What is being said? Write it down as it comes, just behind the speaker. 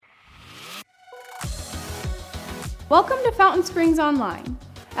Welcome to Fountain Springs Online.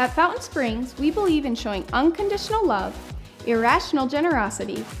 At Fountain Springs, we believe in showing unconditional love, irrational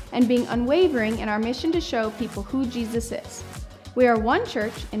generosity, and being unwavering in our mission to show people who Jesus is. We are one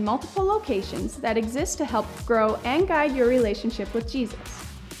church in multiple locations that exist to help grow and guide your relationship with Jesus.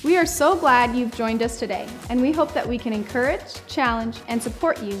 We are so glad you've joined us today, and we hope that we can encourage, challenge, and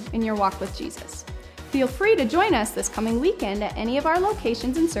support you in your walk with Jesus. Feel free to join us this coming weekend at any of our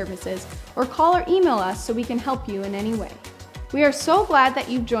locations and services, or call or email us so we can help you in any way. We are so glad that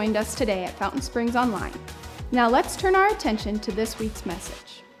you've joined us today at Fountain Springs Online. Now let's turn our attention to this week's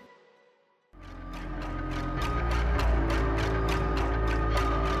message.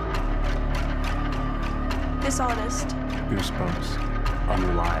 Dishonest. Goosebumps.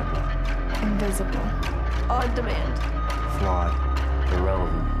 Unreliable. Invisible. On demand. Flawed.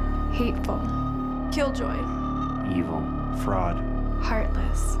 Irrelevant. Hateful. Killjoy. Evil. Fraud.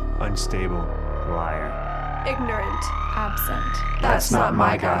 Heartless. Unstable. Liar. Ignorant. Absent. That's not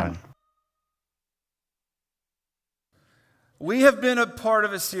my God. We have been a part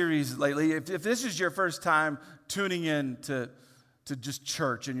of a series lately. If this is your first time tuning in to just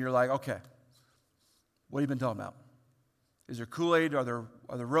church and you're like, okay, what have you been talking about? Is there Kool-Aid? Are there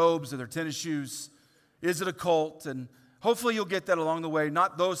robes? Are there tennis shoes? Is it a cult? And hopefully you'll get that along the way.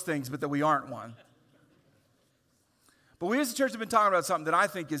 Not those things, but that we aren't one. But we as a church have been talking about something that I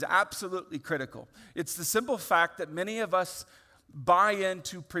think is absolutely critical. It's the simple fact that many of us buy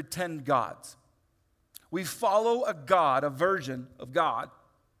into pretend gods. We follow a God, a version of God,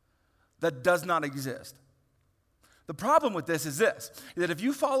 that does not exist. The problem with this is this, that if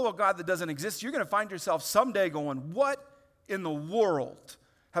you follow a God that doesn't exist, you're going to find yourself someday going, what in the world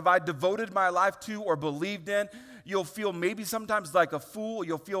have I devoted my life to or believed in? You'll feel maybe sometimes like a fool.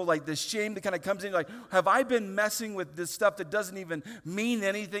 You'll feel like this shame that kind of comes in, like, have I been messing with this stuff that doesn't even mean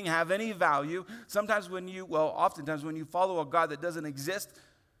anything, have any value? Oftentimes when you follow a God that doesn't exist,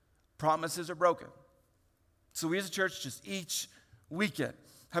 promises are broken. So we as a church just each weekend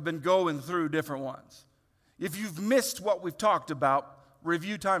have been going through different ones. If you've missed what we've talked about,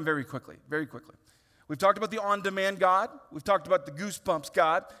 review time very quickly. We've talked about the on-demand God, we've talked about the goosebumps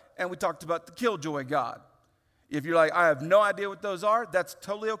God, and we talked about the killjoy God. If you're like, I have no idea what those are, that's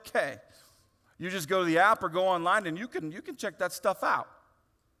totally okay. You just go to the app or go online and you can check that stuff out.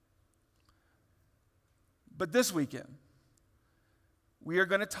 But this weekend, we are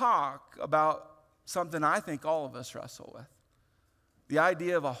going to talk about something I think all of us wrestle with. The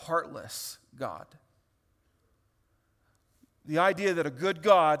idea of a heartless God. The idea that a good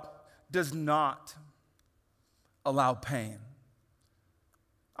God does not allow pain.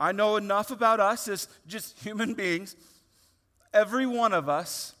 I know enough about us as just human beings. Every one of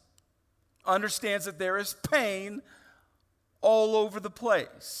us understands that there is pain all over the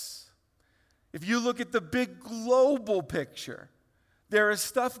place. If you look at the big global picture, there is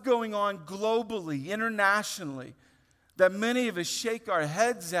stuff going on globally, internationally, that many of us shake our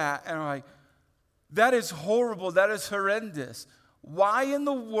heads at and are like, that is horrible, that is horrendous. Why in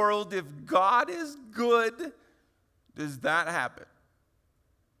the world, if God is good, does that happen?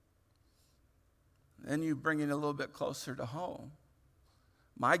 Then you bring it a little bit closer to home.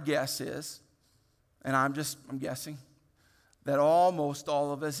 My guess is, and I'm guessing, that almost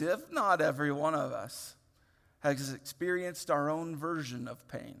all of us, if not every one of us, has experienced our own version of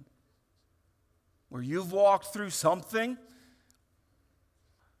pain. Where you've walked through something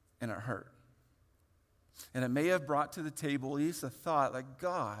and it hurt. And it may have brought to the table at least a thought like,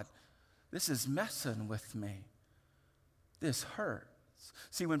 God, this is messing with me. This hurts.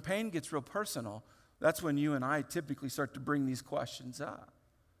 See, when pain gets real personal, that's when you and I typically start to bring these questions up.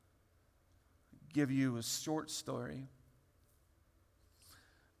 I'll give you a short story.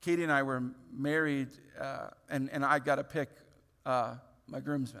 Katie and I were married, and I got to pick my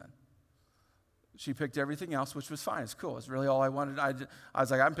groomsmen. She picked everything else, which was fine. It's cool. It's really all I wanted. I was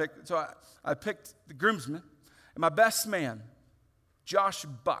like, So I picked the groomsmen. And my best man, Josh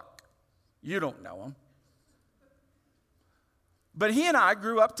Buck. You don't know him. But he and I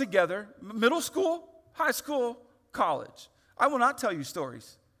grew up together, middle school, high school, college. I will not tell you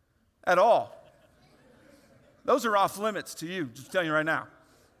stories at all. Those are off limits to you, just telling you right now.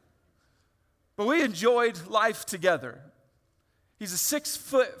 But we enjoyed life together. He's a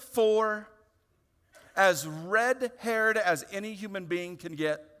 6'4", as red-haired as any human being can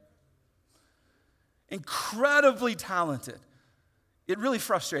get. Incredibly talented. It really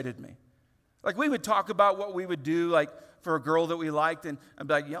frustrated me. Like, we would talk about what we would do, like, for a girl that we liked, and I'd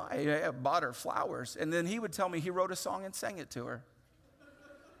be like, yeah, I bought her flowers. And then he would tell me he wrote a song and sang it to her.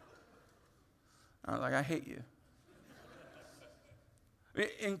 I was like, I hate you.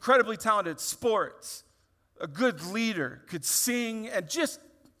 Incredibly talented, sports, a good leader, could sing, and just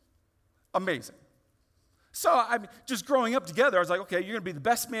amazing. So, I mean, just growing up together, I was like, okay, you're going to be the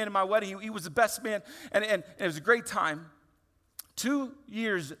best man in my wedding. He was the best man, and it was a great time. 2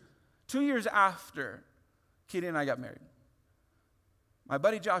 years after Katie and I got married, my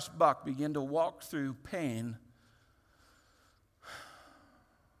buddy Josh Buck began to walk through pain.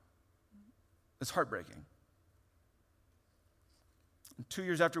 It's heartbreaking. And 2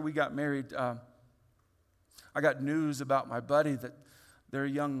 years after we got married, I got news about my buddy that their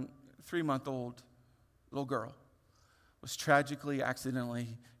young 3-month-old little girl was tragically,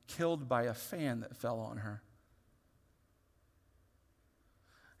 accidentally killed by a fan that fell on her.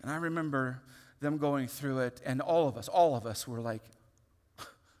 And I remember them going through it, and all of us were like,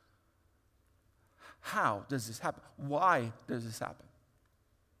 how does this happen? Why does this happen?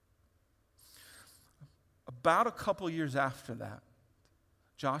 About a couple years after that,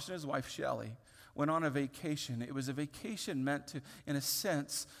 Josh and his wife, Shelley, went on a vacation. It was a vacation meant to, in a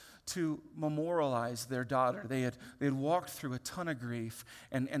sense, to memorialize their daughter. They had walked through a ton of grief,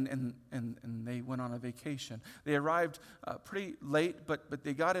 and they went on a vacation. They arrived pretty late, but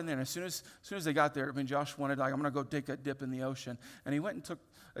they got in there, and as soon as they got there, I mean, Josh wanted, like, I'm going to go take a dip in the ocean. And he went and took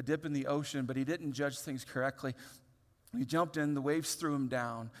a dip in the ocean, but he didn't judge things correctly. He jumped in, the waves threw him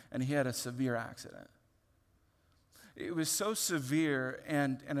down, and he had a severe accident. It was so severe,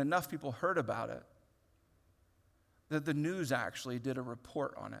 and enough people heard about it, that the news actually did a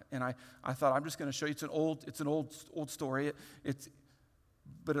report on it. And I thought, I'm just going to show you. It's an old story.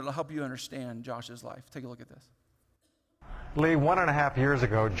 But it'll help you understand Josh's life. Take a look at this. Lee, 1.5 years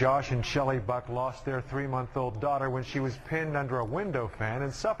ago, Josh and Shelley Buck lost their 3-month-old daughter when she was pinned under a window fan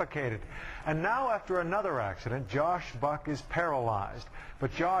and suffocated. And now, after another accident, Josh Buck is paralyzed.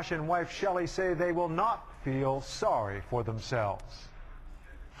 But Josh and wife Shelley say they will not feel sorry for themselves.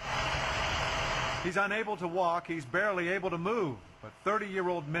 He's unable to walk. He's barely able to move. But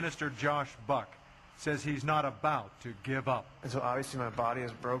 30-year-old minister Josh Buck says he's not about to give up. And so obviously my body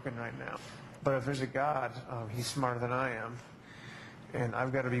is broken right now. But if there's a God, he's smarter than I am. And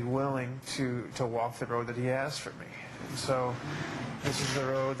I've got to be willing to walk the road that he has for me. And so this is the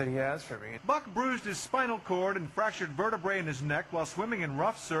road that he has for me. Buck bruised his spinal cord and fractured vertebrae in his neck while swimming in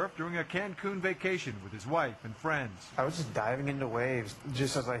rough surf during a Cancun vacation with his wife and friends. I was just diving into waves.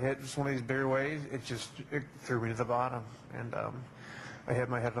 Just as I hit just one of these bigger waves, it threw me to the bottom. And I hit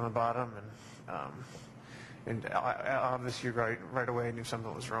my head on the bottom, and I obviously right away I knew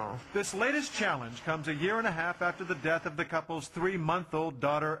something was wrong. This latest challenge comes a 1.5 years after the death of the couple's 3-month-old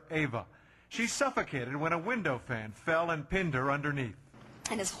daughter, Ava. She suffocated when a window fan fell and pinned her underneath.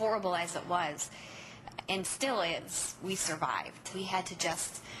 And as horrible as it was, and still is, we survived. We had to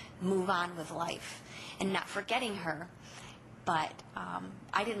just move on with life and not forgetting her. But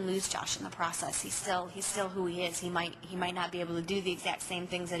I didn't lose Josh in the process. He's still who he is. He might not be able to do the exact same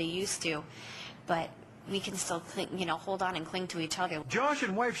things that he used to, but we can still hold on and cling to each other. Josh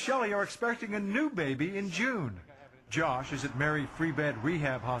and wife Shelley are expecting a new baby in June. Josh is at Mary Free Bed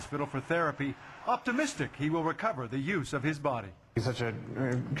Rehab Hospital for therapy, optimistic he will recover the use of his body. It's such a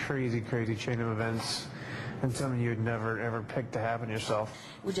crazy, crazy chain of events, and something you'd never, ever pick to happen to yourself.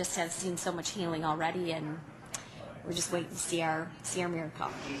 We just have seen so much healing already, and we're just waiting to see our miracle.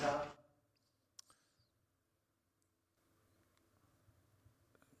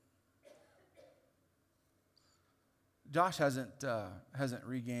 Josh hasn't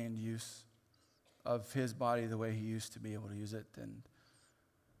regained use of his body the way he used to be able to use it,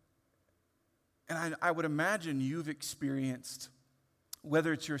 and I would imagine you've experienced,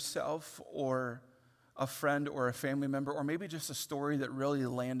 whether it's yourself or a friend or a family member, or maybe just a story that really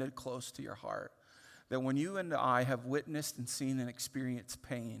landed close to your heart, that when you and I have witnessed and seen and experienced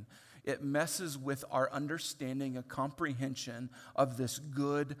pain, it messes with our understanding and comprehension of this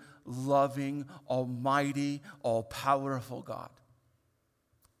good, loving, almighty, all-powerful God.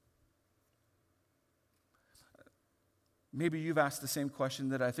 Maybe you've asked the same question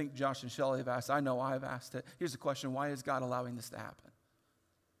that I think Josh and Shelley have asked. I know I've asked it. Here's the question: why is God allowing this to happen?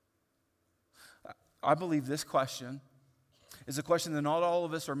 I believe this question is a question that not all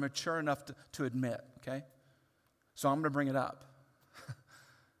of us are mature enough to admit, okay? So I'm going to bring it up.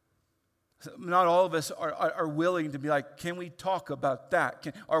 Not all of us are willing to be like, can we talk about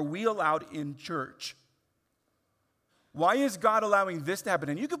that? Are we allowed in church? Why is God allowing this to happen?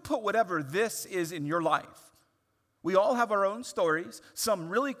 And you can put whatever this is in your life. We all have our own stories, some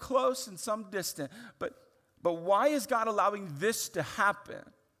really close and some distant. But why is God allowing this to happen?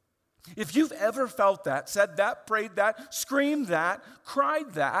 If you've ever felt that, said that, prayed that, screamed that,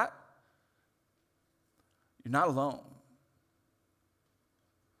 cried that, you're not alone.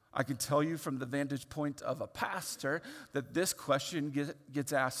 I can tell you from the vantage point of a pastor that this question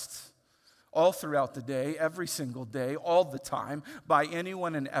gets asked all throughout the day, every single day, all the time, by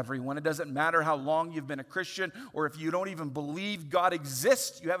anyone and everyone. It doesn't matter how long you've been a Christian or if you don't even believe God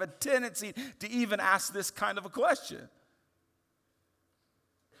exists. You have a tendency to even ask this kind of a question.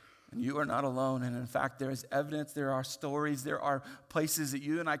 And you are not alone. And in fact, there is evidence, there are stories, there are places that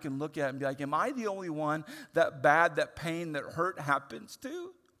you and I can look at and be like, am I the only one that bad, that pain, that hurt happens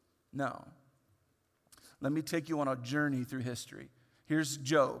to? No. Let me take you on a journey through history. Here's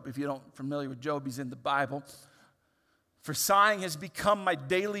Job. If you don't familiar with Job, he's in the Bible. For sighing has become my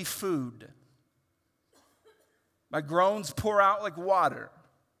daily food. My groans pour out like water.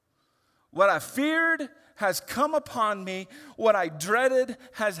 What I feared has come upon me. What I dreaded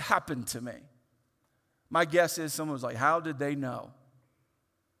has happened to me. My guess is someone was like, how did they know?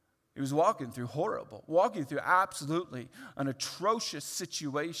 He was walking through absolutely an atrocious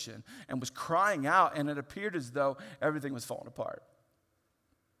situation and was crying out, and it appeared as though everything was falling apart.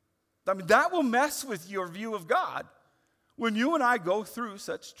 I mean, that will mess with your view of God when you and I go through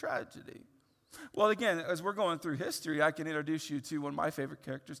such tragedy. Well, again, as we're going through history, I can introduce you to one of my favorite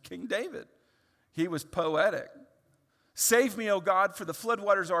characters, King David. He was poetic. Save me, O God, for the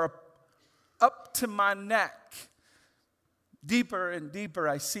floodwaters are up to my neck. Deeper and deeper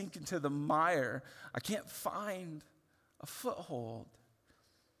I sink into the mire. I can't find a foothold.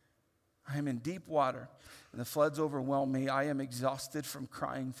 I am in deep water, and the floods overwhelm me. I am exhausted from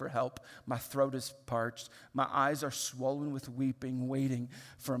crying for help. My throat is parched. My eyes are swollen with weeping, waiting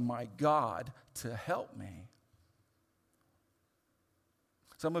for my God to help me.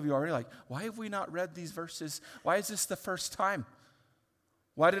 Some of you are already like, why have we not read these verses? Why is this the first time?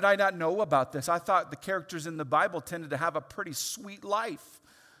 Why did I not know about this? I thought the characters in the Bible tended to have a pretty sweet life.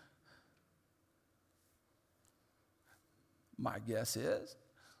 My guess is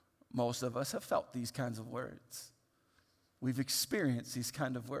most of us have felt these kinds of words. We've experienced these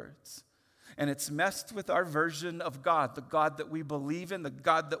kind of words. And it's messed with our version of God, the God that we believe in, the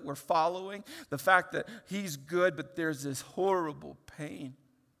God that we're following, the fact that He's good, but there's this horrible pain.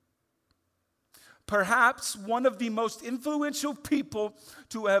 Perhaps one of the most influential people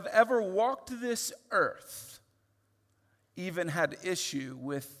to have ever walked this earth even had issue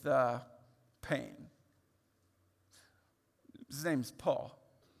with pain. His name's Paul.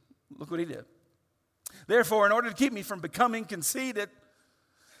 Look what he did. Therefore, in order to keep me from becoming conceited,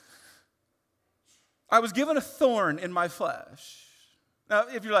 I was given a thorn in my flesh. Now,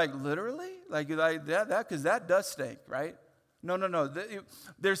 if you're like, literally? Like that, because that does stink, right? No.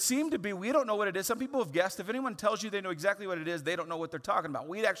 There seemed to be, we don't know what it is. Some people have guessed. If anyone tells you they know exactly what it is, they don't know what they're talking about.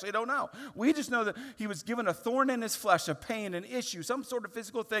 We actually don't know. We just know that he was given a thorn in his flesh, a pain, an issue, some sort of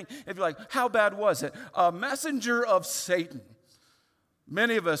physical thing. If you're like, how bad was it? A messenger of Satan.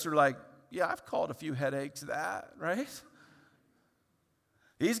 Many of us are like, yeah, I've called a few headaches that, right?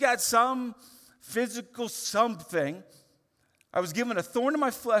 He's got some physical something. I was given a thorn in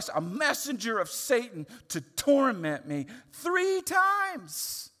my flesh, a messenger of Satan to torment me 3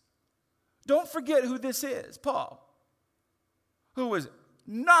 times. Don't forget who this is, Paul, who was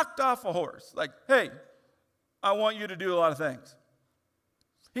knocked off a horse. Like, hey, I want you to do a lot of things.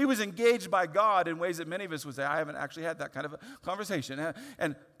 He was engaged by God in ways that many of us would say, I haven't actually had that kind of a conversation.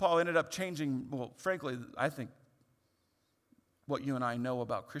 And Paul ended up changing, well, frankly, I think, what you and I know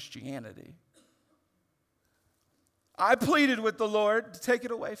about Christianity. I pleaded with the Lord to take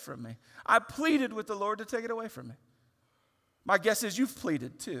it away from me. I pleaded with the Lord to take it away from me. My guess is you've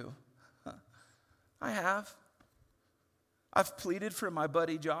pleaded too. I have. I've pleaded for my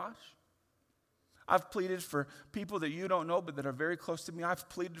buddy Josh. I've pleaded for people that you don't know but that are very close to me. I've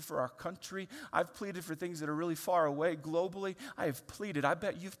pleaded for our country. I've pleaded for things that are really far away globally. I have pleaded. I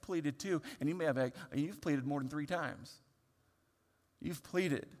bet you've pleaded too. And you may have, you've pleaded more than 3 times. You've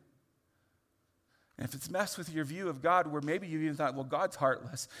pleaded. And if it's messed with your view of God, where maybe you even thought, well, God's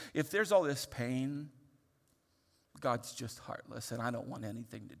heartless. If there's all this pain, God's just heartless, and I don't want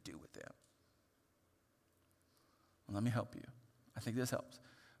anything to do with him. Well, let me help you. I think this helps.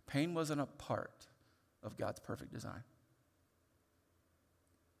 Pain wasn't a part of God's perfect design.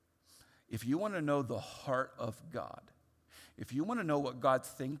 If you want to know the heart of God, if you want to know what God's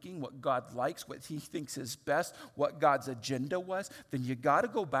thinking, what God likes, what he thinks is best, what God's agenda was, then you got to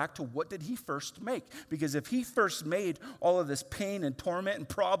go back to what did he first make? Because if he first made all of this pain and torment and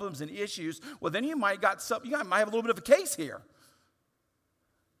problems and issues, well, then you might might have a little bit of a case here.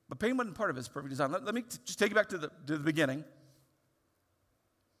 But pain wasn't part of his perfect design. Let me just take you back to the beginning.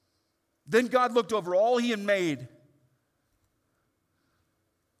 Then God looked over all he had made,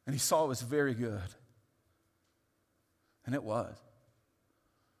 and he saw it was very good. And it was.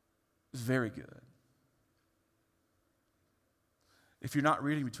 was very good. If you're not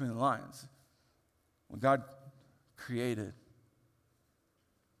reading between the lines, when God created,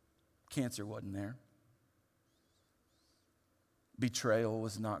 cancer wasn't there. Betrayal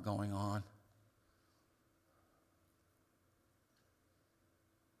was not going on.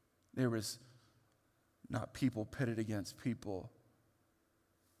 There was not people pitted against people.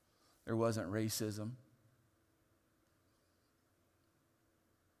 There wasn't racism.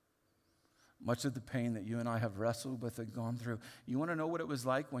 Much of the pain that you and I have wrestled with and gone through. You want to know what it was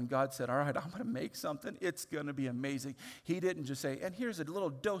like when God said, all right, I'm going to make something. It's going to be amazing. He didn't just say, and here's a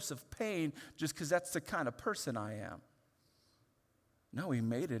little dose of pain just because that's the kind of person I am. No, he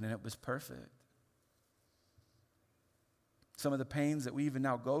made it and it was perfect. Some of the pains that we even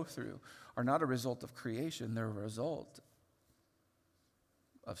now go through are not a result of creation. They're a result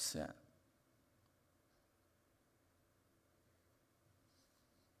of sin.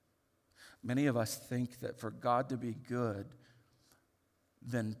 Many of us think that for God to be good,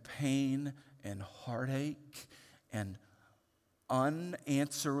 then pain and heartache and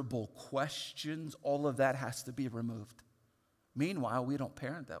unanswerable questions, all of that has to be removed. Meanwhile, we don't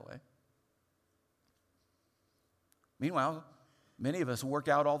parent that way. Meanwhile, many of us work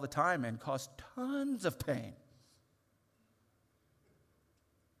out all the time and cause tons of pain.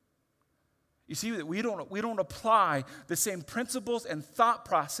 You see that we don't apply the same principles and thought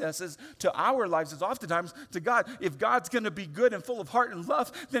processes to our lives as oftentimes to God. If God's going to be good and full of heart and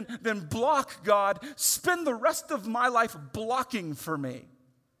love, then block God. Spend the rest of my life blocking for me.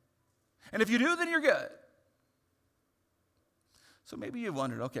 And if you do, then you're good. So maybe you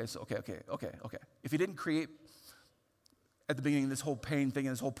wondered, okay. If he didn't create at the beginning this whole pain thing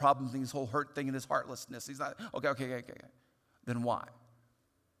and this whole problem thing, this whole hurt thing and this heartlessness, he's not, okay. Then why?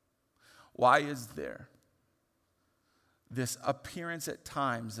 Why is there this appearance at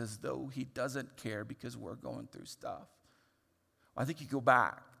times as though he doesn't care because we're going through stuff? I think you go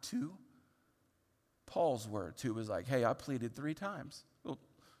back to Paul's words, who was like, hey, I pleaded 3 times. Well,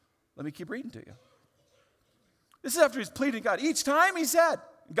 let me keep reading to you. This is after he's pleading God. Each time he said,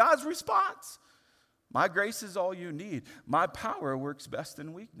 God's response, my grace is all you need. My power works best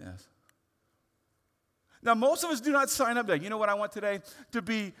in weakness. Now, most of us do not sign up there. You know what I want today? To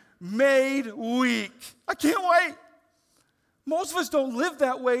be made weak. I can't wait. Most of us don't live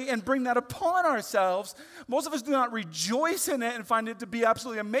that way and bring that upon ourselves. Most of us do not rejoice in it and find it to be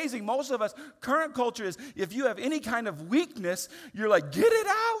absolutely amazing. Most of us, current culture is, if you have any kind of weakness, you're like, get it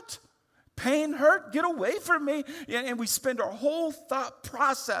out. Pain, hurt, get away from me. And we spend our whole thought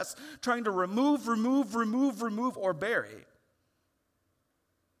process trying to remove, or bury.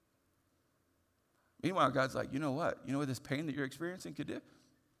 Meanwhile, God's like, you know what? You know what this pain that you're experiencing could do?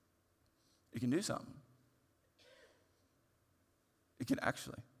 It can do something. It can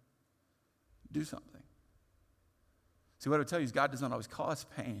actually do something. See, what I would tell you is God does not always cause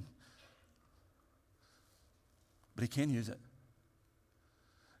pain, but he can use it.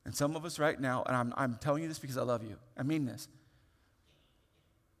 And some of us right now, and I'm telling you this because I love you. I mean this.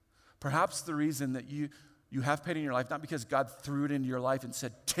 Perhaps the reason that you have pain in your life, not because God threw it into your life and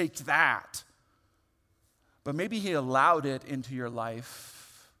said, take that. But maybe he allowed it into your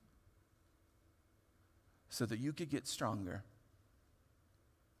life so that you could get stronger.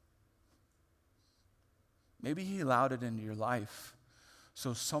 Maybe he allowed it into your life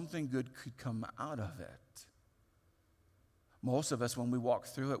so something good could come out of it. Most of us, when we walk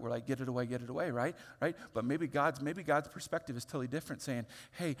through it, we're like, get it away, right? But maybe God's perspective is totally different, saying,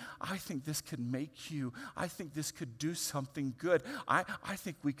 hey, I think this could make you, I think this could do something good. I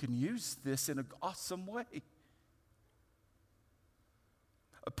think we can use this in an awesome way.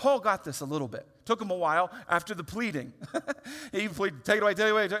 Paul got this a little bit. Took him a while after the pleading. He pleaded, take it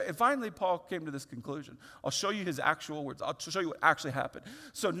away. And finally, Paul came to this conclusion. I'll show you his actual words. I'll show you what actually happened.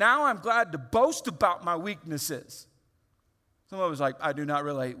 So now I'm glad to boast about my weaknesses. Some of us are like, I do not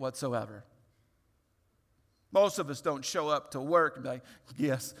relate whatsoever. Most of us don't show up to work and be like,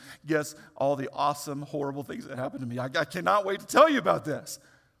 guess all the awesome, horrible things that happened to me. I cannot wait to tell you about this.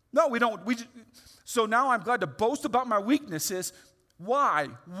 No, we don't. So now I'm glad to boast about my weaknesses. Why?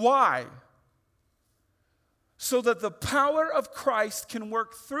 So that the power of Christ can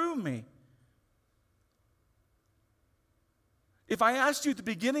work through me. If I asked you at the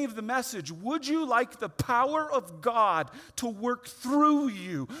beginning of the message, would you like the power of God to work through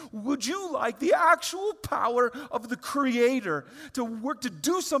you? Would you like the actual power of the Creator to work to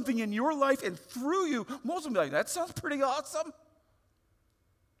do something in your life and through you? Most of them be like, that sounds pretty awesome.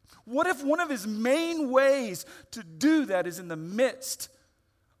 What if one of his main ways to do that is in the midst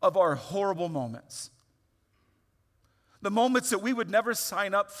of our horrible moments? The moments that we would never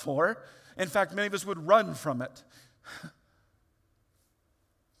sign up for. In fact, many of us would run from it.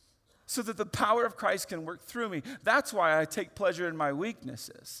 So that the power of Christ can work through me. That's why I take pleasure in my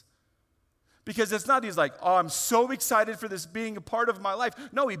weaknesses. Because it's not he's like, oh, I'm so excited for this being a part of my life.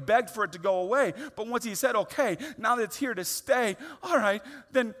 No, he begged for it to go away. But once he said, okay, now that it's here to stay, all right,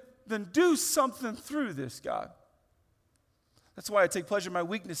 then do something through this, God. That's why I take pleasure in my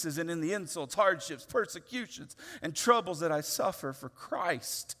weaknesses and in the insults, hardships, persecutions, and troubles that I suffer for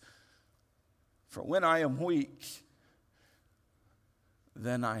Christ. For when I am weak,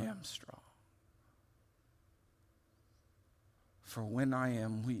 then I am strong. For when I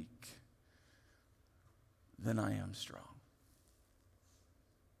am weak, then I am strong.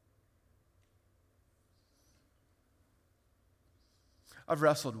 I've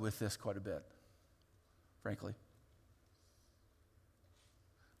wrestled with this quite a bit, frankly.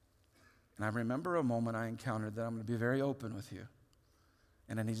 And I remember a moment I encountered that I'm going to be very open with you.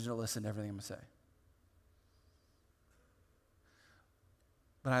 And I need you to listen to everything I'm going to say.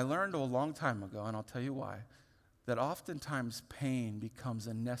 But I learned a long time ago, and I'll tell you why, that oftentimes pain becomes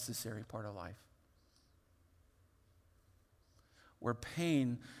a necessary part of life. Where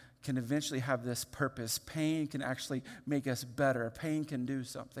pain can eventually have this purpose. Pain can actually make us better. Pain can do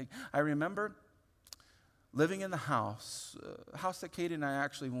something. I remember living in the house that Katie and I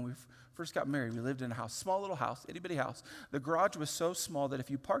actually, when we first got married, we lived in a house, small little house, itty-bitty house. The garage was so small that if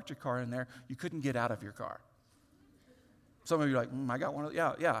you parked your car in there, you couldn't get out of your car. Some of you are like, I got one of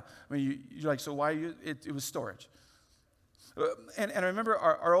those. Yeah. I mean, you're like, so why are you? It was storage. And I remember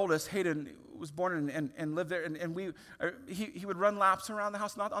our oldest, Hayden, was born and lived there. And he would run laps around the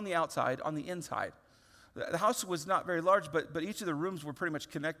house, not on the outside, on the inside. The house was not very large, but each of the rooms were pretty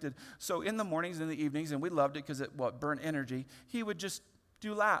much connected. So in the mornings and the evenings, and we loved it because it burned energy, he would just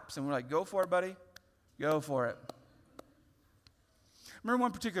do laps. And we're like, go for it, buddy. Go for it. Remember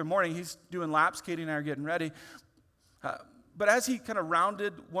one particular morning, he's doing laps. Katie and I are getting ready. But as he kind of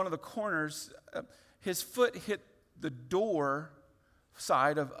rounded one of the corners, his foot hit the door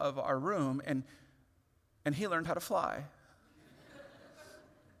side of our room, and he learned how to fly.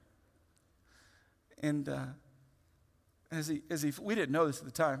 And we didn't know this at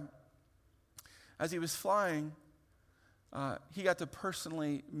the time. As he was flying, he got to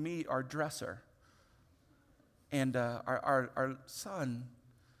personally meet our dresser. And our son,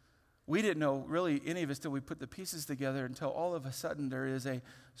 we didn't know really any of us till we put the pieces together until all of a sudden there is a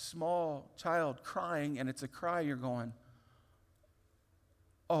small child crying, and it's a cry you're going,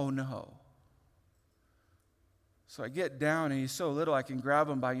 oh no. So I get down, and he's so little I can grab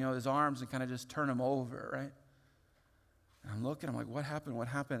him by his arms and kind of just turn him over, right? And I'm looking, I'm like, what happened?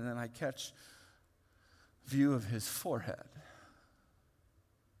 And then I catch view of his forehead.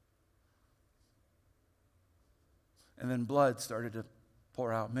 And then blood started to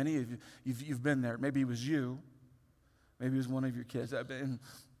pour out. Many of you, you've been there. Maybe it was you. Maybe it was one of your kids.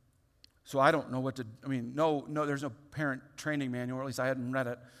 So I don't know what to, no, there's no parent training manual, or at least I hadn't read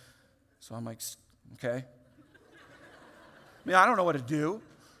it. So I'm like, okay. I don't know what to do.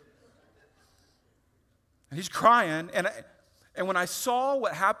 And he's crying, and when I saw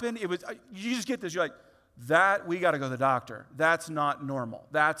what happened, it was, you just get this, you're like, we got to go to the doctor. That's not normal.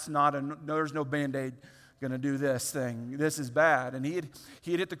 There's no Band-Aid going to do this thing. This is bad. And he had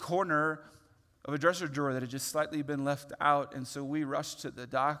hit the corner of a dresser drawer that had just slightly been left out, and so we rushed to the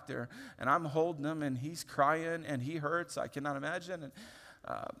doctor, and I'm holding him, and he's crying, and he hurts. I cannot imagine.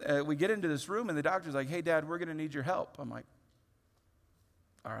 And we get into this room, and the doctor's like, hey, Dad, we're going to need your help. I'm like,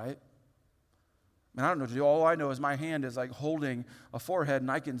 all right. I don't know what to do. All I know is my hand is like holding a forehead, and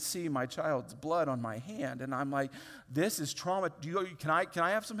I can see my child's blood on my hand, and I'm like, this is trauma. Can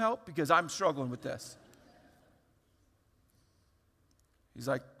I have some help? Because I'm struggling with this. He's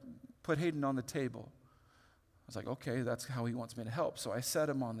like, put Hayden on the table. I was like, okay, that's how he wants me to help. So I set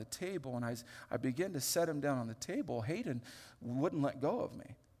him on the table, and I began to set him down on the table. Hayden wouldn't let go of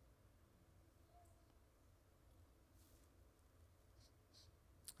me.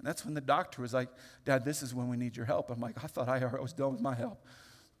 And that's when the doctor was like, Dad, this is when we need your help. I'm like, I thought I was done with my help.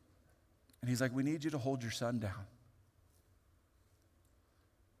 And he's like, we need you to hold your son down.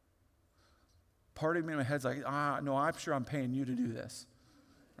 Part of me in my head's like, no, I'm sure I'm paying you to do this.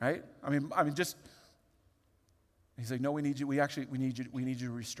 Right? Just, he's like, no, we need you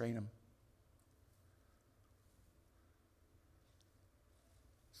to restrain him.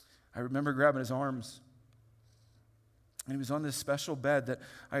 I remember grabbing his arms, and he was on this special bed that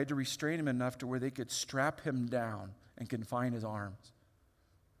I had to restrain him enough to where they could strap him down and confine his arms.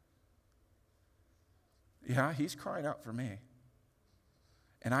 Yeah, he's crying out for me.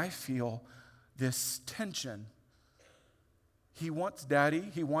 And I feel this tension He wants Daddy.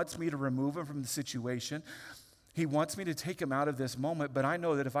 He wants me to remove him from the situation. He wants me to take him out of this moment, but I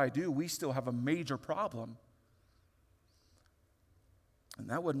know that if I do, we still have a major problem. And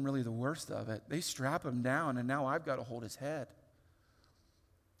that wasn't really the worst of it. They strap him down, and now I've got to hold his head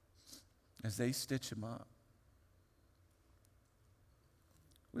as they stitch him up.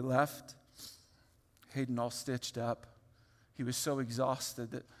 We left, Hayden all stitched up. He was so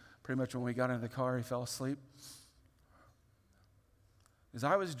exhausted that pretty much when we got into the car, he fell asleep. As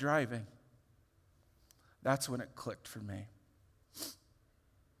I was driving, that's when it clicked for me.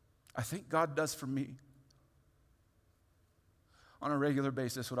 I think God does for me on a regular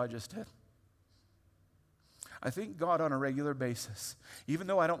basis what I just did. I think God on a regular basis, even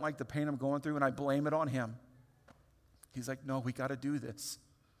though I don't like the pain I'm going through and I blame it on him, he's like, no, we got to do this.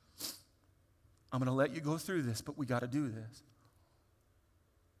 I'm going to let you go through this, but we got to do this.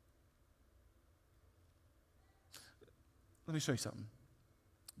 Let me show you something.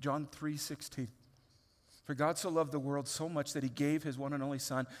 John 3:16. For God so loved the world so much that he gave his one and only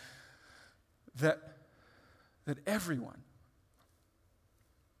Son, that everyone,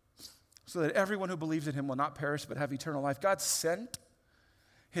 so that everyone who believes in him will not perish but have eternal life. God sent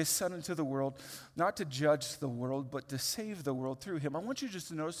his Son into the world, not to judge the world, but to save the world through him. I want you just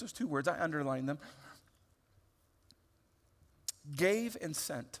to notice those two words. I underlined them. Gave and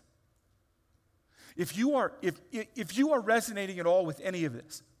sent. If you are resonating at all with any of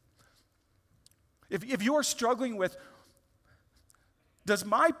this, if you are struggling with, does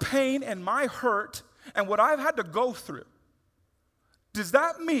my pain and my hurt and what I've had to go through, does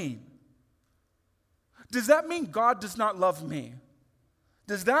that mean God does not love me?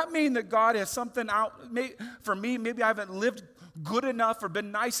 Does that mean that God has something out for me? Maybe I haven't lived good enough or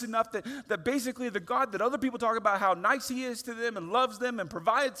been nice enough that basically the God that other people talk about how nice he is to them and loves them and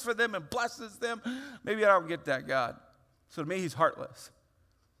provides for them and blesses them, maybe I don't get that God. So to me, he's heartless.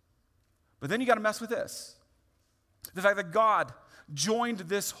 But then you got to mess with this. The fact that God joined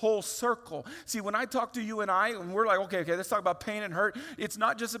this whole circle. See, when I talk to you and we're like, okay, let's talk about pain and hurt. It's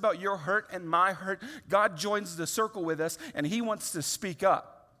not just about your hurt and my hurt. God joins the circle with us, and he wants to speak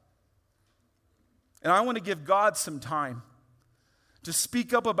up. And I want to give God some time to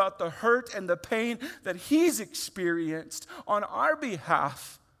speak up about the hurt and the pain that he's experienced on our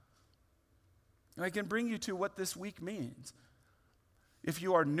behalf. And I can bring you to what this week means. If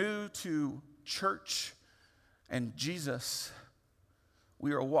you are new to church and Jesus,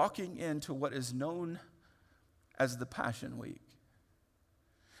 we are walking into what is known as the Passion Week.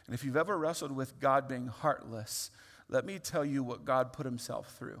 And if you've ever wrestled with God being heartless, let me tell you what God put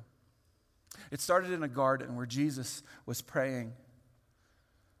himself through. It started in a garden where Jesus was praying.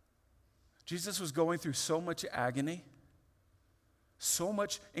 Jesus was going through so much agony, so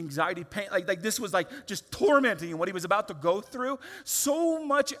much anxiety, pain. Like this was like just tormenting him, what he was about to go through. So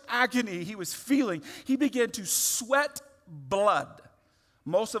much agony he was feeling. He began to sweat blood.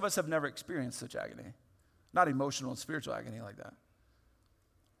 Most of us have never experienced such agony. Not emotional and spiritual agony like that.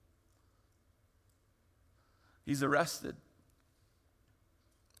 He's arrested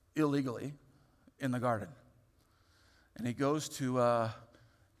illegally in the garden. And he goes to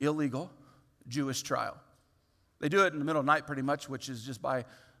illegal Jewish trial. They do it in the middle of the night pretty much, which is just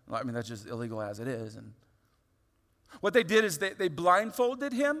that's just illegal as it is. And what they did is they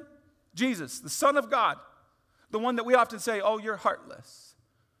blindfolded him, Jesus, the Son of God, the one that we often say, oh, you're heartless.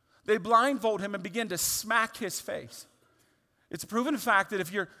 They blindfold him and begin to smack his face. It's a proven fact that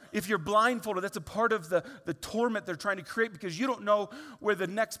if you're blindfolded, that's a part of the torment they're trying to create because you don't know where the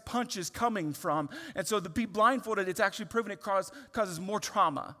next punch is coming from. And so to be blindfolded, it's actually proven it causes more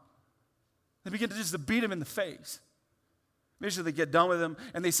trauma. They begin to just beat him in the face. Eventually they get done with him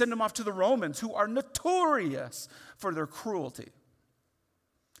and they send him off to the Romans, who are notorious for their cruelty.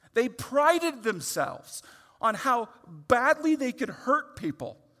 They prided themselves on how badly they could hurt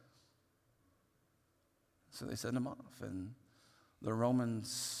people. So they send him off, and the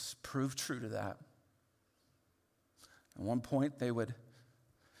Romans proved true to that. At one point, they would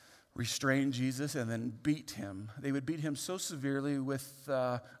restrain Jesus and then beat him. They would beat him so severely with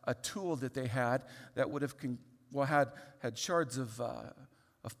a tool that they had that would have had shards of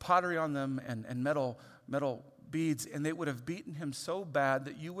pottery on them and metal beads, and they would have beaten him so bad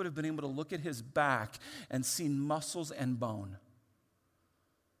that you would have been able to look at his back and seen muscles and bone.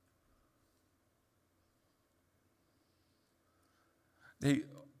 They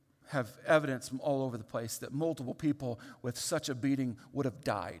have evidence from all over the place that multiple people with such a beating would have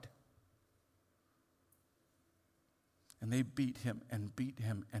died. And they beat him and beat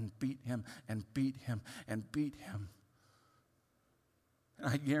him and beat him and beat him and beat him. And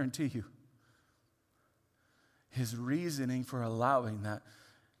I guarantee you, his reasoning for allowing that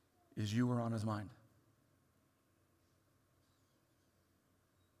is you were on his mind.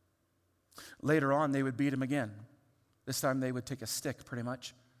 Later on, they would beat him again. This time they would take a stick, pretty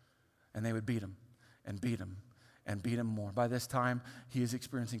much, and they would beat him and beat him and beat him more. By this time, he is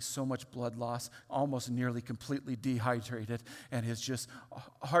experiencing so much blood loss, almost nearly completely dehydrated, and has just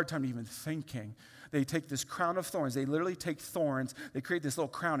a hard time even thinking. They take this crown of thorns. They literally take thorns. They create this little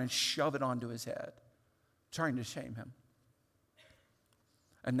crown and shove it onto his head, trying to shame him.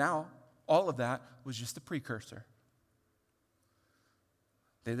 And now, all of that was just a precursor.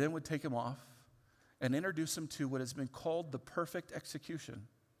 They then would take him off and introduce him to what has been called the perfect execution.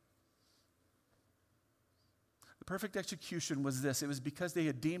 The perfect execution was this. It was because they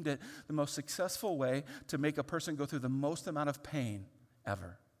had deemed it the most successful way to make a person go through the most amount of pain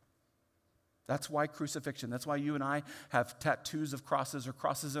ever. That's why crucifixion. That's why you and I have tattoos of crosses or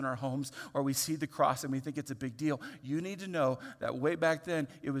crosses in our homes, or we see the cross and we think it's a big deal. You need to know that way back then,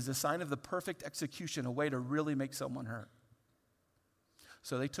 it was a sign of the perfect execution, a way to really make someone hurt.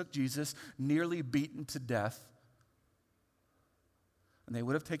 So they took Jesus, nearly beaten to death, and they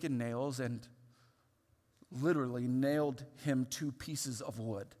would have taken nails and literally nailed him to pieces of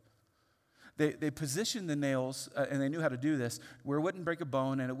wood. They positioned the nails, and they knew how to do this, where it wouldn't break a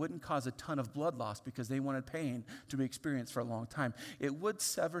bone and it wouldn't cause a ton of blood loss because they wanted pain to be experienced for a long time. It would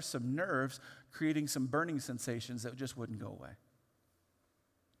sever some nerves, creating some burning sensations that just wouldn't go away.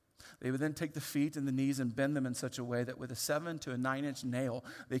 They would then take the feet and the knees and bend them in such a way that with a 7 to a 9-inch nail,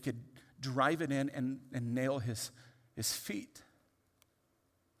 they could drive it in and nail his feet.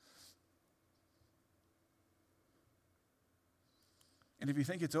 And if you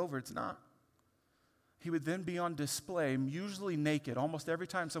think it's over, it's not. He would then be on display, usually naked. Almost every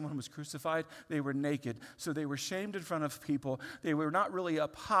time someone was crucified, they were naked. So they were shamed in front of people. They were not really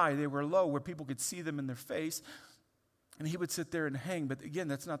up high. They were low where people could see them in their face. And he would sit there and hang. But again,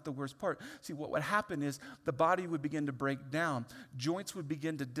 that's not the worst part. See, what would happen is the body would begin to break down. Joints would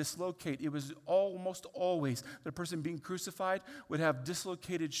begin to dislocate. It was almost always the person being crucified would have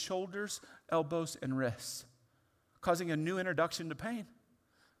dislocated shoulders, elbows, and wrists, causing a new introduction to pain.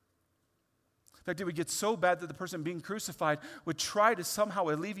 In fact, it would get so bad that the person being crucified would try to somehow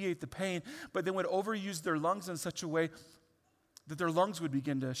alleviate the pain, but then would overuse their lungs in such a way that their lungs would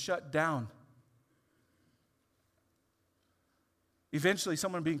begin to shut down. Eventually,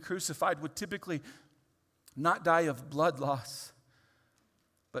 someone being crucified would typically not die of blood loss,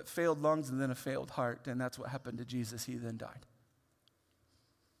 but failed lungs and then a failed heart, and that's what happened to Jesus. He then died.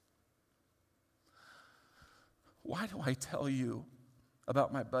 Why do I tell you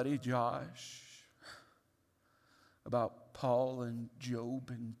about my buddy Josh, about Paul and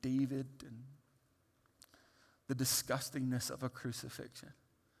Job and David and the disgustingness of a crucifixion?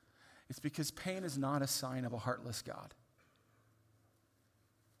 It's because pain is not a sign of a heartless God.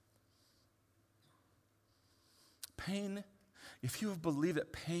 Pain, if you have believed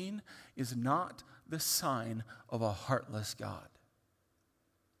that pain is not the sign of a heartless God,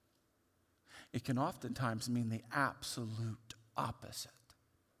 it can oftentimes mean the absolute opposite.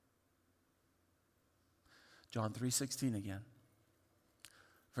 John 3:16 again.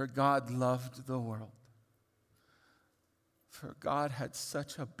 For God loved the world. For God had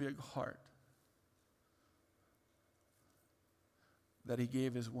such a big heart that he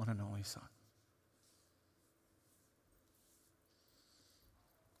gave his one and only Son.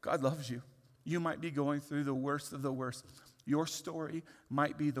 God loves you. You might be going through the worst of the worst. Your story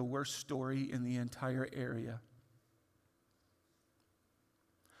might be the worst story in the entire area.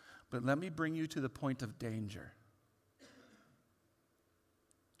 But let me bring you to the point of danger.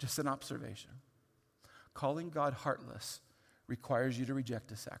 Just an observation. Calling God heartless requires you to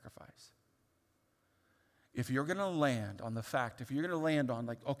reject a sacrifice. If you're going to land on the fact, if you're going to land on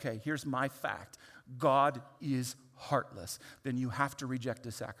like, okay, here's my fact, God is heartless, then you have to reject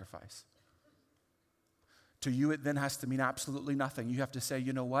a sacrifice. To you, it then has to mean absolutely nothing. You have to say,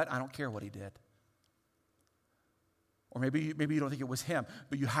 you know what? I don't care what he did. Or maybe you don't think it was him,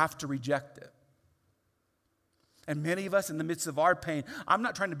 but you have to reject it. And many of us in the midst of our pain, I'm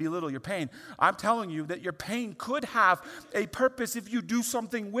not trying to belittle your pain. I'm telling you that your pain could have a purpose if you do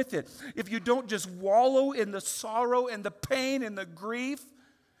something with it. If you don't just wallow in the sorrow and the pain and the grief.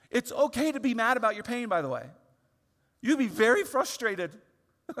 It's okay to be mad about your pain, by the way. You'd be very frustrated.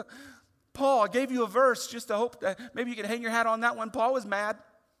 Paul, I gave you a verse just to hope that maybe you can hang your hat on that one. Paul was mad.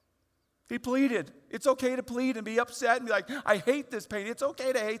 He pleaded. It's okay to plead and be upset and be like, I hate this pain. It's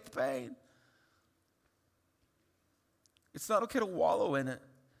okay to hate the pain. It's not okay to wallow in it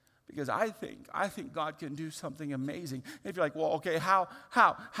because I think God can do something amazing. And if you're like, well, okay, how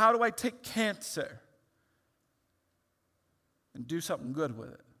do I take cancer? and do something good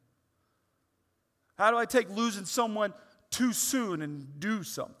with it? How do I take losing someone too soon and do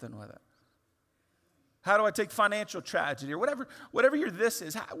something with it? How do I take financial tragedy or whatever your this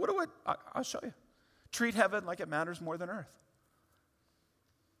is? I'll show you. Treat heaven like it matters more than earth.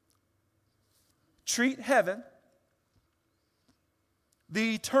 Treat heaven,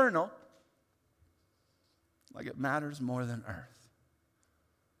 the eternal, like it matters more than earth.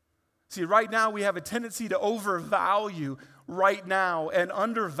 See, right now we have a tendency to overvalue right now and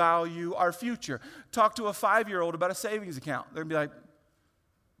undervalue our future. Talk to a 5-year-old about a savings account. They're going to be like,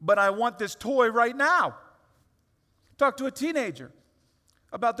 but I want this toy right now. Talk to a teenager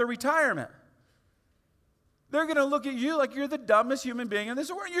about their retirement. They're going to look at you like you're the dumbest human being in this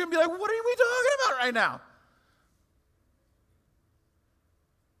world. You're going to be like, what are we talking about right now?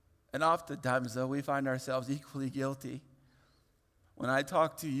 And oftentimes, though, we find ourselves equally guilty. When I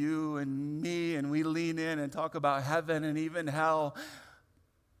talk to you and me and we lean in and talk about heaven and even hell,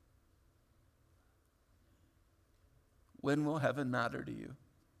 when will heaven matter to you?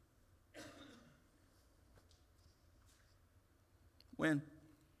 When?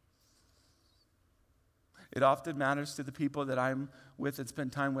 It often matters to the people that I'm with and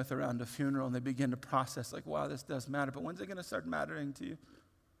spend time with around a funeral, and they begin to process like, wow, this does matter. But when's it going to start mattering to you?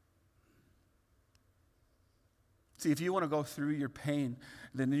 See, if you want to go through your pain,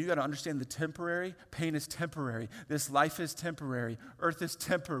 then you got to understand the temporary. Pain is temporary. This life is temporary. Earth is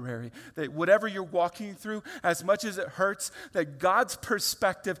temporary. That whatever you're walking through, as much as it hurts, that God's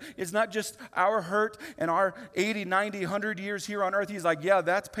perspective is not just our hurt and our 80, 90, 100 years here on earth. He's like, yeah,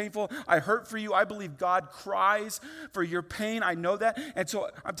 that's painful. I hurt for you. I believe God cries for your pain. I know that. And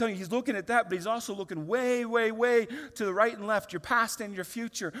so I'm telling you, he's looking at that, but he's also looking way, way, way to the right and left, your past and your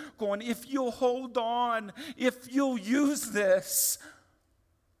future, going, if you'll hold on, if you'll use this,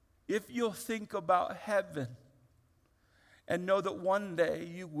 if you'll think about heaven and know that one day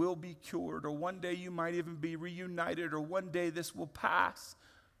you will be cured, or one day you might even be reunited, or one day this will pass,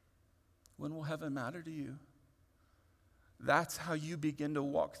 when will heaven matter to you? That's how you begin to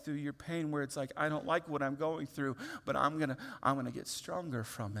walk through your pain, where it's like, I don't like what I'm going through, but I'm gonna get stronger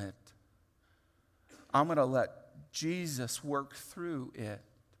from it. I'm gonna let Jesus work through it.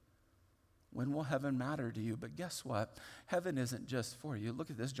 When will heaven matter to you? But guess what? Heaven isn't just for you. Look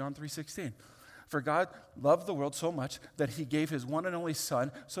at this, John 3:16. For God loved the world so much that he gave his one and only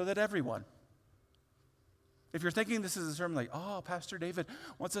Son so that everyone. If you're thinking this is a sermon like, oh, Pastor David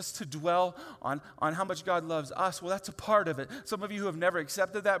wants us to dwell on how much God loves us, well, that's a part of it. Some of you who have never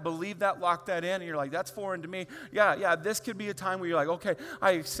accepted that, believe that, lock that in, and you're like, that's foreign to me. Yeah, this could be a time where you're like, okay,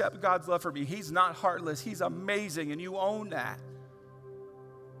 I accept God's love for me. He's not heartless. He's amazing, and you own that.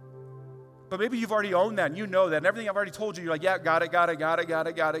 But maybe you've already owned that and you know that, and everything I've already told you, you're like, yeah, got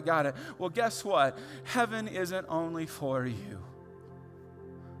it. Well, guess what? Heaven isn't only for you.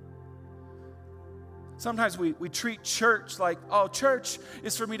 Sometimes we treat church like, oh, church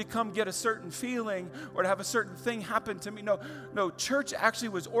is for me to come get a certain feeling or to have a certain thing happen to me. No, church actually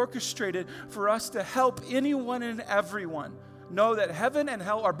was orchestrated for us to help anyone and everyone know that heaven and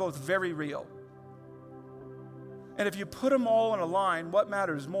hell are both very real. And if you put them all in a line, what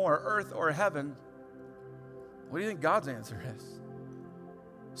matters more, earth or heaven? What do you think God's answer is?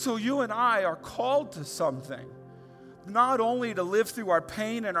 So you and I are called to something. Not only to live through our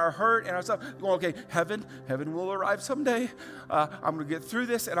pain and our hurt and our stuff. Well, okay, heaven will arrive someday. I'm going to get through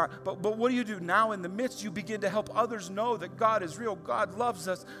this. But what do you do now in the midst? You begin to help others know that God is real. God loves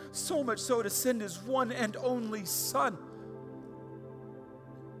us so much so to send his one and only Son.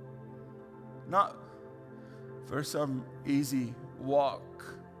 Not for some easy walk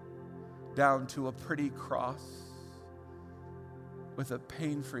down to a pretty cross with a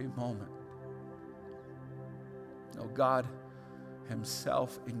pain-free moment. No, God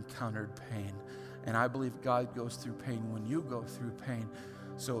himself encountered pain. And I believe God goes through pain when you go through pain.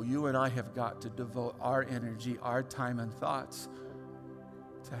 So you and I have got to devote our energy, our time and thoughts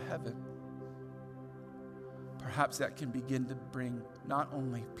to heaven. Perhaps that can begin to bring not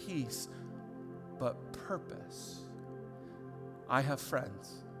only peace, but purpose. I have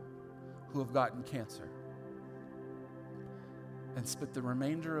friends who have gotten cancer and spent the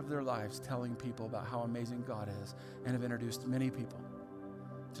remainder of their lives telling people about how amazing God is, and have introduced many people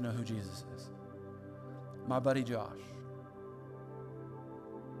to know who Jesus is. My buddy Josh,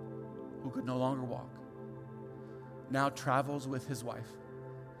 who could no longer walk, now travels with his wife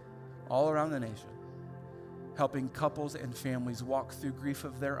all around the nation, helping couples and families walk through grief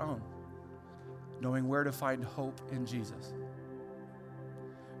of their own, knowing where to find hope in Jesus.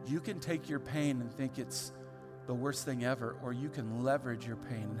 You can take your pain and think it's the worst thing ever, or you can leverage your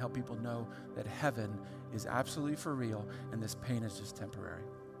pain and help people know that heaven is absolutely for real and this pain is just temporary.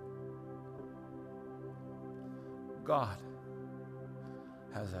 God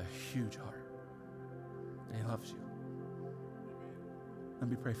has a huge heart, and he loves you. Let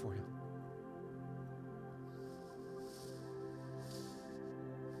me pray for you.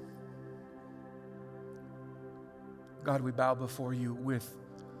 God, we bow before you with,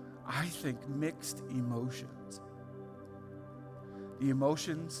 I think, mixed emotions. The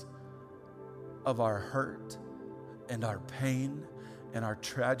emotions of our hurt and our pain and our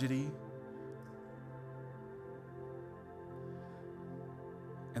tragedy,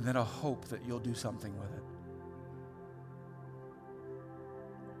 and then a hope that you'll do something with it.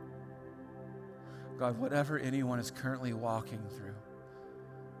 God, whatever anyone is currently walking through,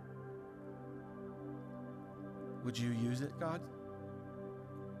 would you use it, God?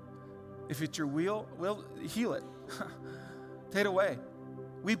 If it's your will, we'll heal it. Take it away.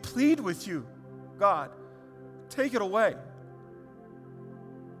 We plead with you, God, take it away.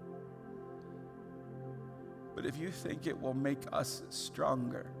 But if you think it will make us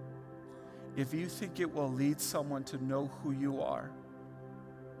stronger, if you think it will lead someone to know who you are,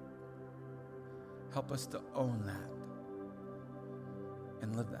 help us to own that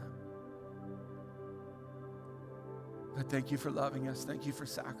and live that. But thank you for loving us. Thank you for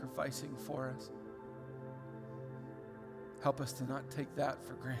sacrificing for us. Help us to not take that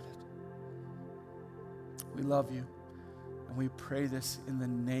for granted. We love you, and we pray this in the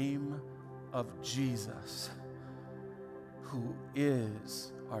name of Jesus, who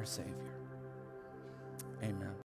is our Savior. Amen.